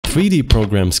3D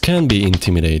programs can be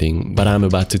intimidating, but I'm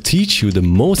about to teach you the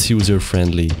most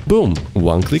user-friendly, boom,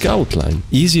 one-click outline.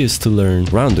 Easiest to learn,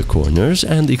 round the corners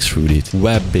and extrude it.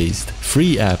 Web-based,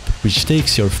 free app which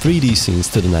takes your 3D scenes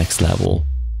to the next level.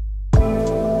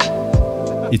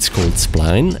 It's called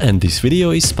Spline and this video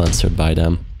is sponsored by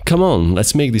them. Come on,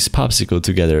 let's make this popsicle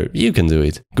together, you can do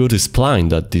it. Go to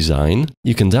spline.design,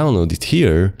 you can download it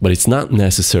here, but it's not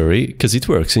necessary because it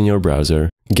works in your browser.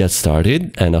 Get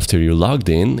started and after you're logged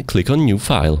in, click on New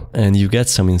File and you get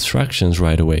some instructions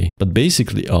right away. But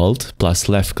basically Alt plus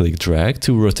left click drag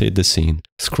to rotate the scene.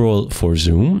 Scroll for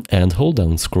zoom and hold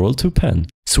down scroll to pan.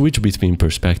 Switch between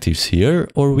perspectives here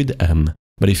or with M.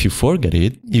 But if you forget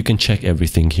it, you can check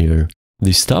everything here.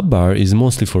 This top bar is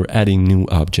mostly for adding new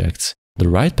objects. The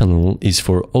right panel is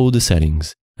for all the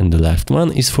settings, and the left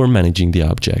one is for managing the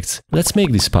objects. Let's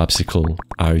make this popsicle.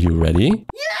 Are you ready?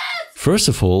 Yes! First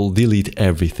of all, delete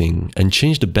everything and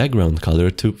change the background color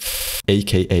to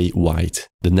aka white.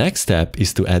 The next step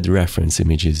is to add reference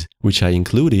images, which I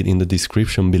included in the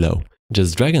description below.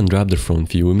 Just drag and drop the front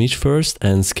view image first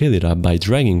and scale it up by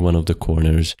dragging one of the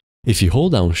corners. If you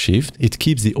hold down Shift, it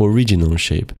keeps the original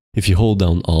shape. If you hold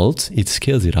down Alt, it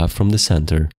scales it up from the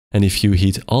center. And if you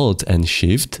hit Alt and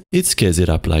Shift, it scales it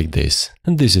up like this.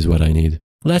 And this is what I need.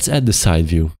 Let's add the side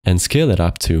view and scale it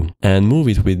up too, and move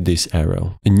it with this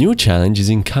arrow. A new challenge is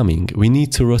incoming, we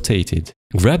need to rotate it.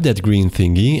 Grab that green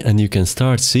thingy and you can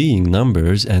start seeing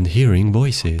numbers and hearing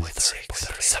voices.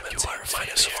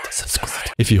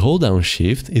 If you hold down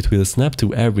Shift, it will snap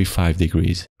to every 5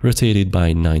 degrees, rotated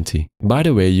by 90. By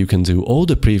the way, you can do all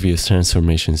the previous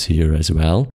transformations here as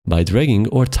well, by dragging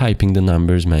or typing the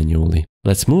numbers manually.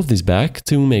 Let's move this back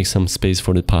to make some space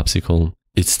for the popsicle.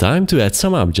 It's time to add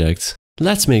some objects.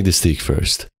 Let's make the stick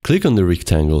first. Click on the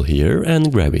rectangle here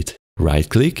and grab it.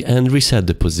 Right-click and reset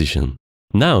the position.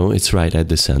 Now it's right at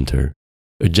the center.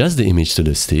 Adjust the image to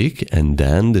the stick and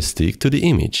then the stick to the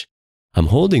image. I'm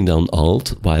holding down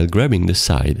Alt while grabbing the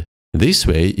side. This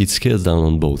way it scales down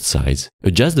on both sides.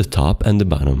 Adjust the top and the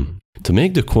bottom. To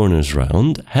make the corners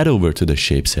round, head over to the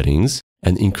shape settings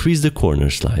and increase the corner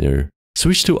slider.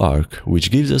 Switch to arc,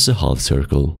 which gives us a half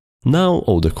circle. Now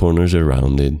all the corners are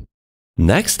rounded.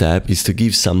 Next step is to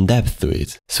give some depth to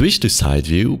it. Switch to side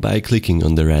view by clicking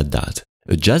on the red dot.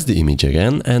 Adjust the image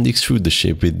again and extrude the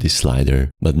shape with this slider.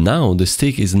 But now the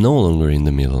stick is no longer in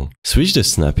the middle. Switch the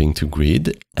snapping to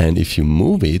grid and if you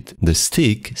move it, the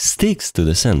stick sticks to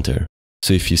the center.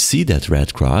 So if you see that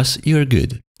red cross, you're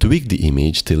good. Tweak the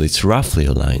image till it's roughly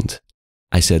aligned.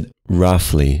 I said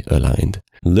roughly aligned.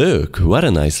 Look, what a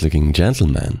nice looking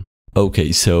gentleman.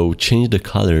 Okay, so change the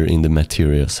color in the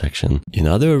material section. In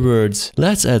other words,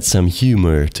 let's add some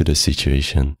humor to the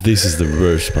situation. This is the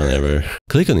worst one ever.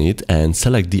 Click on it and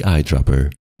select the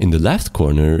eyedropper. In the left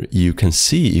corner, you can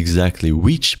see exactly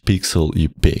which pixel you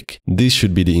pick. This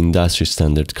should be the industry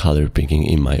standard color picking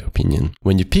in my opinion.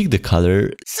 When you pick the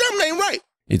color, something ain't right.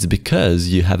 It's because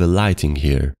you have a lighting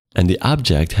here. And the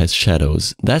object has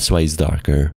shadows, that's why it's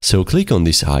darker. So click on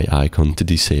this eye icon to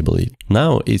disable it.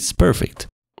 Now it's perfect.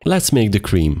 Let's make the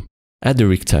cream. Add the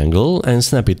rectangle and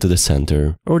snap it to the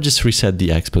center, or just reset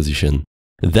the X position.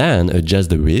 Then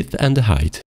adjust the width and the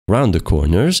height. Round the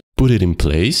corners, put it in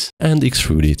place and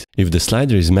extrude it. If the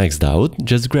slider is maxed out,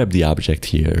 just grab the object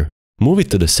here. Move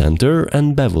it to the center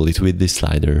and bevel it with this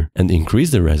slider, and increase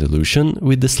the resolution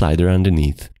with the slider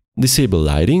underneath. Disable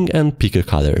lighting and pick a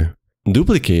color.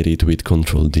 Duplicate it with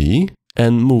Ctrl D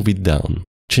and move it down.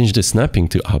 Change the snapping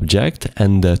to object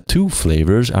and the two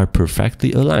flavors are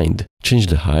perfectly aligned. Change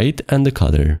the height and the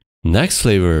color. Next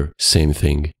flavor, same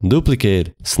thing.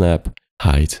 Duplicate, snap,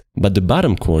 height. But the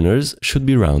bottom corners should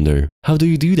be rounder. How do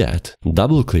you do that?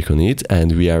 Double click on it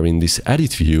and we are in this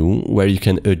edit view where you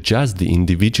can adjust the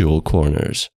individual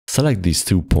corners. Select these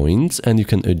 2 points and you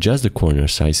can adjust the corner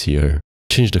size here.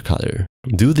 Change the color.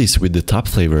 Do this with the top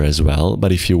flavor as well,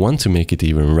 but if you want to make it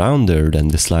even rounder than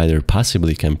the slider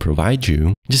possibly can provide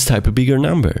you, just type a bigger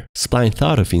number. Spline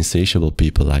thought of insatiable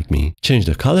people like me. Change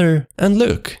the color and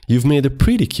look, you've made a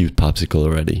pretty cute popsicle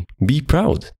already. Be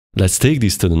proud. Let's take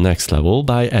this to the next level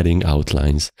by adding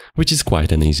outlines, which is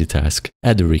quite an easy task.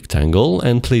 Add a rectangle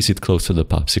and place it close to the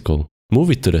popsicle. Move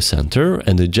it to the center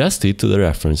and adjust it to the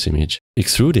reference image.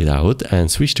 Extrude it out and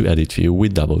switch to edit view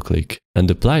with double click. And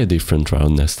apply a different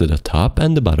roundness to the top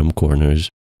and the bottom corners.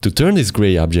 To turn this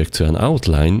gray object to an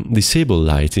outline, disable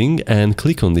lighting and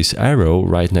click on this arrow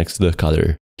right next to the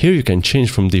color. Here you can change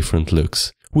from different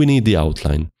looks. We need the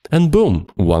outline. And boom,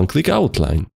 one-click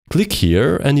outline. Click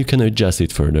here and you can adjust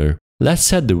it further. Let's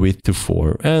set the width to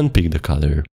 4 and pick the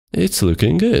color. It's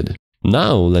looking good.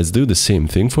 Now let's do the same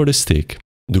thing for the stick.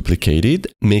 Duplicate it,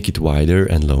 make it wider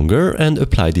and longer, and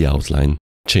apply the outline.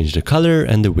 Change the color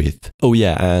and the width. Oh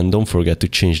yeah, and don't forget to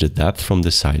change the depth from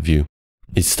the side view.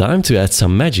 It's time to add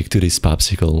some magic to this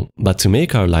popsicle, but to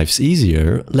make our lives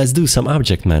easier, let's do some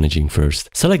object managing first.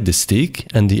 Select the stick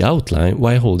and the outline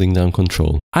while holding down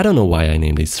Ctrl. I don't know why I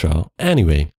named it straw.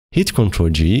 Anyway, hit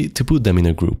Ctrl G to put them in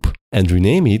a group, and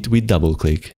rename it with double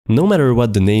click. No matter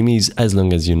what the name is, as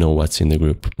long as you know what's in the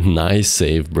group. Nice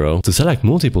save, bro. To select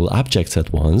multiple objects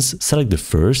at once, select the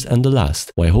first and the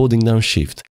last while holding down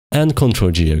Shift. And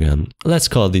Ctrl G again. Let's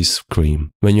call this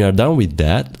cream. When you are done with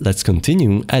that, let's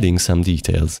continue adding some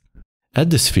details. Add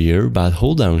the sphere, but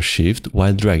hold down Shift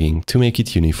while dragging to make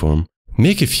it uniform.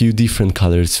 Make a few different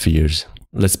colored spheres.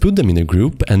 Let's put them in a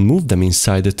group and move them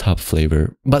inside the top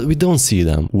flavor. But we don't see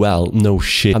them. Well, no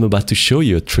shit. I'm about to show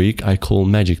you a trick I call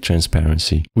magic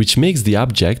transparency, which makes the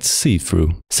object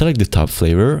see-through. Select the top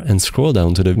flavor and scroll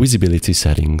down to the visibility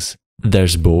settings.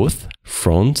 There's both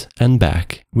front and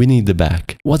back. We need the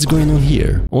back. What's going on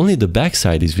here? Only the back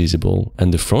side is visible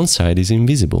and the front side is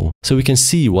invisible, so we can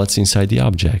see what's inside the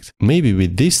object. Maybe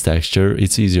with this texture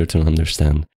it's easier to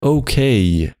understand.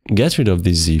 Okay, get rid of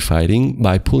this Z fighting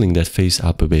by pulling that face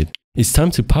up a bit. It's time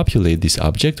to populate this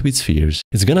object with spheres.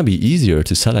 It's gonna be easier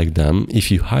to select them if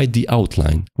you hide the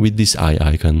outline with this eye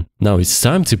icon. Now it's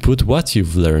time to put what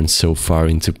you've learned so far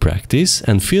into practice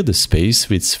and fill the space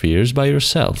with spheres by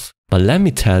yourself. But let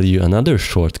me tell you another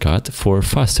shortcut for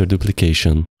faster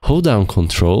duplication. Hold down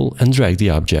Ctrl and drag the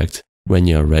object. When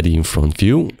you are ready in front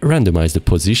view, randomize the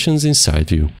positions in side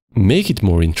view. Make it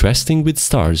more interesting with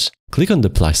stars. Click on the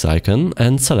plus icon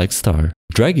and select star.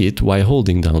 Drag it while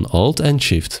holding down Alt and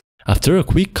Shift. After a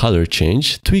quick color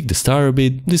change, tweak the star a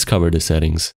bit, discover the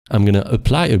settings. I'm gonna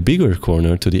apply a bigger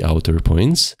corner to the outer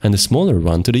points and a smaller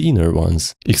one to the inner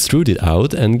ones. Extrude it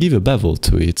out and give a bevel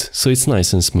to it, so it's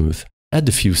nice and smooth. Add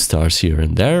a few stars here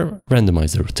and there,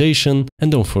 randomize the rotation,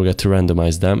 and don't forget to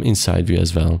randomize them in side view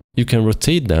as well. You can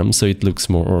rotate them so it looks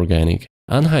more organic.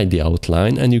 Unhide the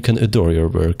outline and you can adore your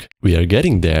work. We are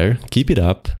getting there, keep it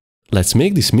up. Let's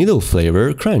make this middle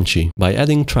flavor crunchy by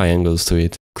adding triangles to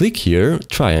it. Click here,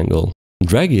 triangle.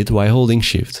 Drag it while holding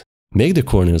Shift. Make the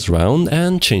corners round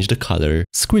and change the color.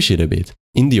 Squish it a bit.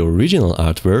 In the original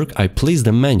artwork, I placed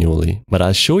them manually, but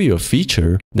I'll show you a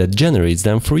feature that generates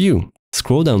them for you.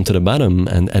 Scroll down to the bottom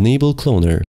and enable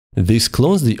cloner. This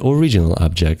clones the original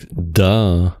object.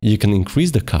 Duh! You can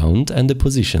increase the count and the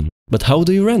position. But how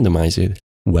do you randomize it?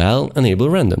 Well, enable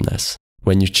randomness.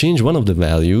 When you change one of the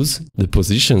values, the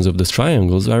positions of the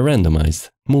triangles are randomized.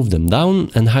 Move them down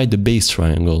and hide the base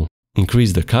triangle.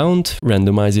 Increase the count,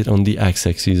 randomize it on the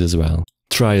x-axis as well.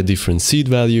 Try a different seed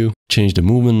value, change the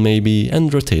movement maybe,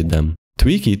 and rotate them.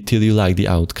 Tweak it till you like the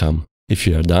outcome. If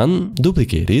you are done,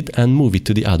 duplicate it and move it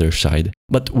to the other side.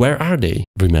 But where are they?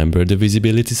 Remember the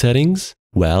visibility settings?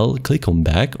 Well, click on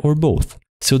back or both,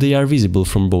 so they are visible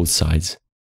from both sides.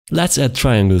 Let's add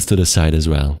triangles to the side as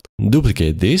well.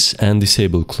 Duplicate this and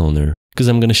disable cloner, because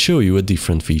I'm gonna show you a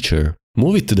different feature.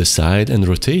 Move it to the side and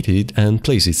rotate it and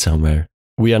place it somewhere.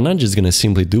 We are not just gonna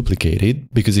simply duplicate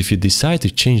it, because if you decide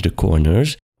to change the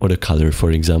corners, or the color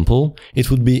for example, it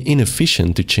would be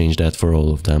inefficient to change that for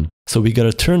all of them. So we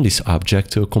gotta turn this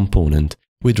object to a component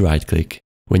with right click.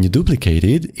 When you duplicate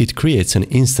it, it creates an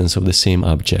instance of the same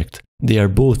object. They are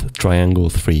both triangle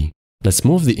free. Let's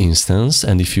move the instance,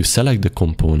 and if you select the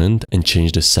component and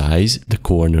change the size, the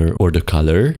corner or the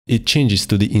color, it changes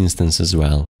to the instance as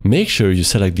well. Make sure you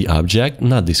select the object,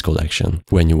 not this collection,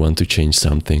 when you want to change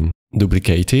something.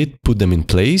 Duplicate it, put them in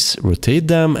place, rotate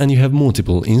them, and you have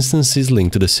multiple instances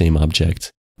linked to the same object.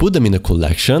 Put them in a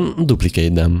collection,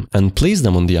 duplicate them, and place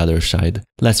them on the other side.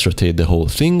 Let's rotate the whole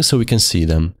thing so we can see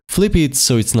them. Flip it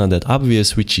so it's not that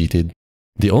obvious we cheated.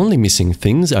 The only missing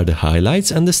things are the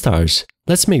highlights and the stars.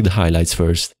 Let's make the highlights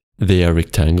first. They are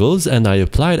rectangles and I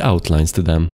applied outlines to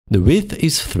them. The width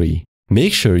is 3.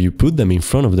 Make sure you put them in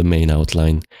front of the main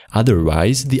outline,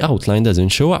 otherwise the outline doesn't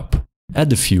show up.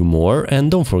 Add a few more and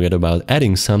don't forget about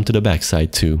adding some to the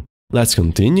backside too. Let's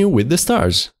continue with the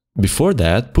stars. Before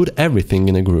that, put everything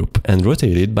in a group and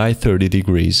rotate it by 30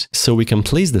 degrees so we can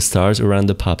place the stars around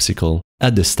the popsicle.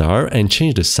 Add the star and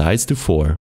change the sides to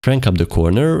 4. Crank up the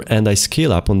corner and I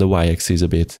scale up on the y-axis a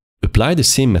bit. Apply the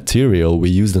same material we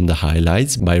used on the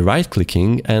highlights by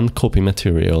right-clicking and copy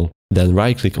material. Then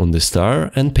right-click on the star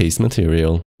and paste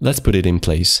material. Let's put it in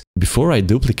place. Before I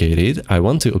duplicate it, I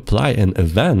want to apply an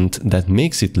event that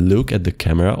makes it look at the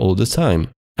camera all the time.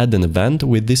 Add an event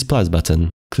with this plus button.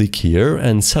 Click here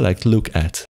and select Look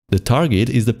At. The target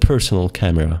is the personal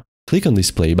camera. Click on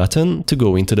this play button to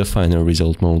go into the final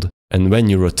result mode. And when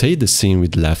you rotate the scene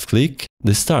with left click,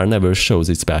 the star never shows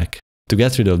its back. To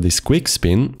get rid of this quick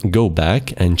spin, go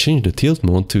back and change the tilt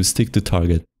mode to stick to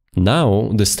target.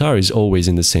 Now the star is always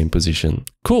in the same position.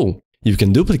 Cool! You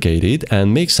can duplicate it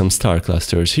and make some star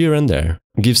clusters here and there.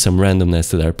 Give some randomness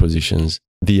to their positions.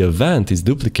 The event is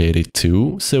duplicated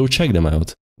too, so check them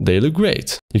out. They look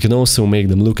great. You can also make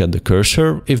them look at the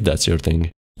cursor if that's your thing.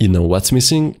 You know what's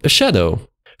missing? A shadow!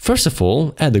 First of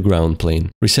all, add a ground plane.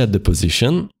 Reset the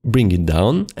position, bring it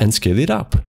down and scale it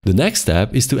up. The next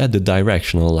step is to add the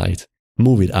directional light.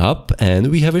 Move it up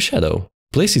and we have a shadow.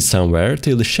 Place it somewhere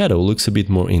till the shadow looks a bit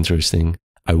more interesting.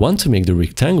 I want to make the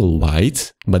rectangle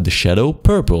white, but the shadow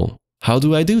purple. How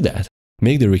do I do that?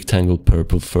 Make the rectangle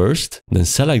purple first, then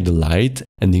select the light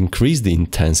and increase the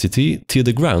intensity till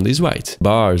the ground is white.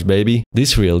 Bars, baby!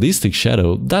 This realistic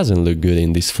shadow doesn't look good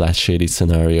in this flat shaded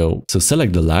scenario, so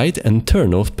select the light and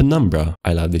turn off penumbra.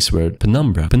 I love this word,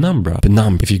 penumbra, penumbra,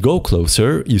 penumbra. If you go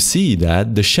closer, you see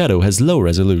that the shadow has low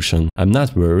resolution. I'm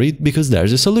not worried because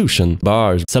there's a solution.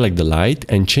 Bars! Select the light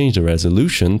and change the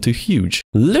resolution to huge.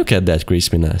 Look at that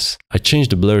crispiness! I changed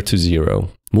the blur to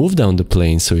 0. Move down the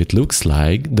plane so it looks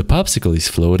like the popsicle is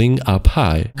floating up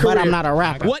high. But I'm not a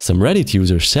rapper. What? Some Reddit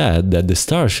users said that the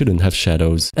star shouldn't have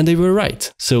shadows, and they were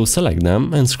right. So select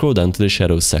them and scroll down to the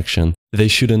shadows section. They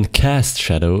shouldn't cast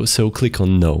shadow, so click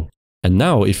on no. And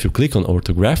now if you click on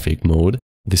orthographic mode,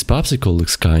 this popsicle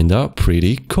looks kinda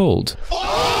pretty cold.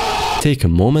 Take a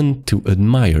moment to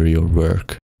admire your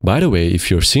work. By the way,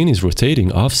 if your scene is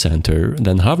rotating off-center,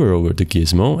 then hover over the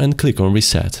gizmo and click on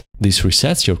reset. This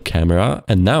resets your camera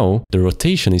and now the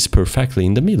rotation is perfectly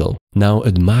in the middle. Now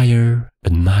admire,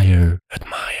 admire,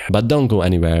 admire. But don't go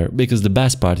anywhere, because the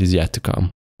best part is yet to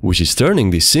come, which is turning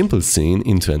this simple scene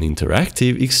into an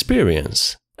interactive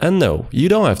experience. And no, you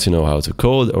don't have to know how to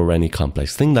code or any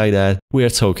complex thing like that, we are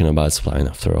talking about Spline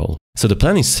after all. So the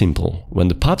plan is simple. When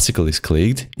the popsicle is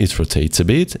clicked, it rotates a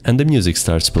bit and the music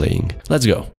starts playing. Let's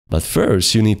go! But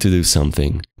first you need to do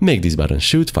something. Make this button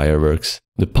shoot fireworks.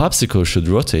 The popsicle should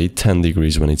rotate 10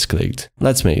 degrees when it's clicked.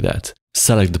 Let's make that.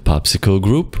 Select the popsicle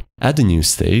group, add a new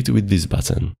state with this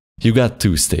button. You got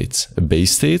two states, a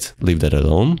base state, leave that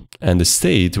alone, and a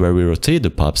state where we rotate the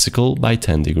popsicle by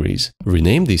 10 degrees.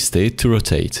 Rename this state to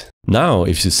rotate. Now,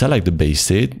 if you select the base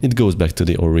state, it goes back to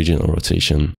the original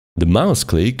rotation. The mouse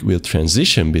click will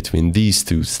transition between these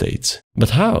two states.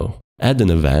 But how? Add an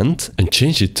event and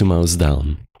change it to mouse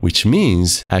down, which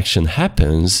means action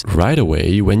happens right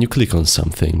away when you click on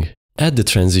something. Add the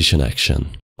transition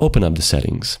action. Open up the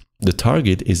settings. The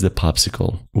target is the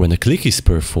popsicle. When a click is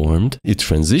performed, it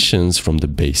transitions from the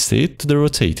base state to the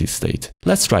rotated state.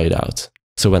 Let's try it out.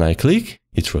 So when I click,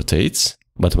 it rotates,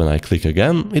 but when I click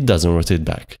again, it doesn't rotate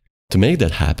back. To make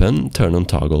that happen, turn on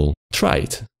toggle. Try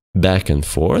it. Back and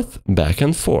forth, back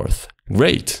and forth.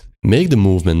 Great! Make the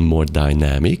movement more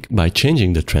dynamic by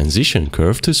changing the transition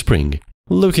curve to spring.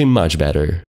 Looking much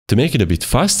better. To make it a bit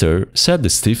faster, set the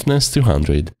stiffness to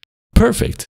 100.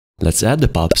 Perfect! Let's add the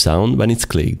pop sound when it's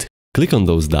clicked. Click on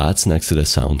those dots next to the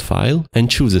sound file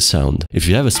and choose a sound. If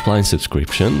you have a Spline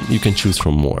subscription, you can choose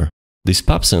from more. This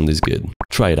pop sound is good.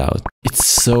 Try it out. It's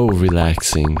so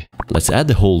relaxing. Let's add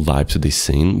the whole vibe to this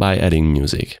scene by adding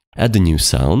music. Add the new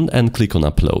sound and click on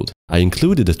upload. I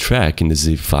included a track in the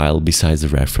zip file besides the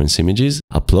reference images.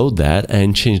 Upload that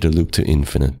and change the loop to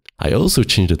infinite. I also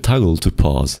changed the toggle to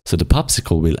pause, so the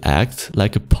popsicle will act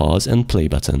like a pause and play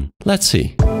button. Let's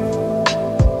see.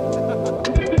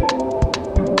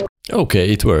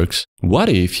 Okay, it works. What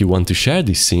if you want to share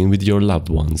this scene with your loved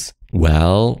ones?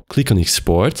 Well, click on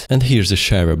export and here's a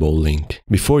shareable link.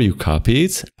 Before you copy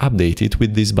it, update it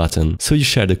with this button so you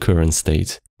share the current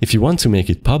state. If you want to make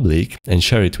it public and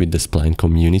share it with the Spline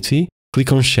community,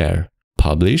 click on share,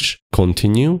 publish,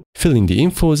 continue, fill in the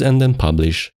infos and then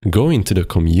publish. Go into the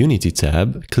community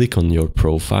tab, click on your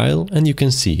profile and you can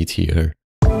see it here.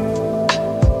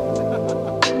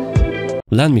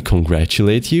 Let me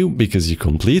congratulate you because you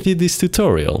completed this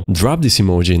tutorial. Drop this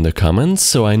emoji in the comments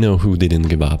so I know who didn't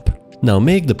give up. Now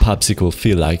make the popsicle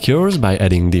feel like yours by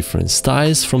adding different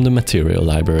styles from the material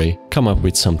library. Come up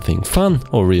with something fun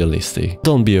or realistic.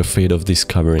 Don't be afraid of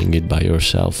discovering it by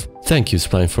yourself. Thank you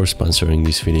Spline for sponsoring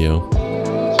this video.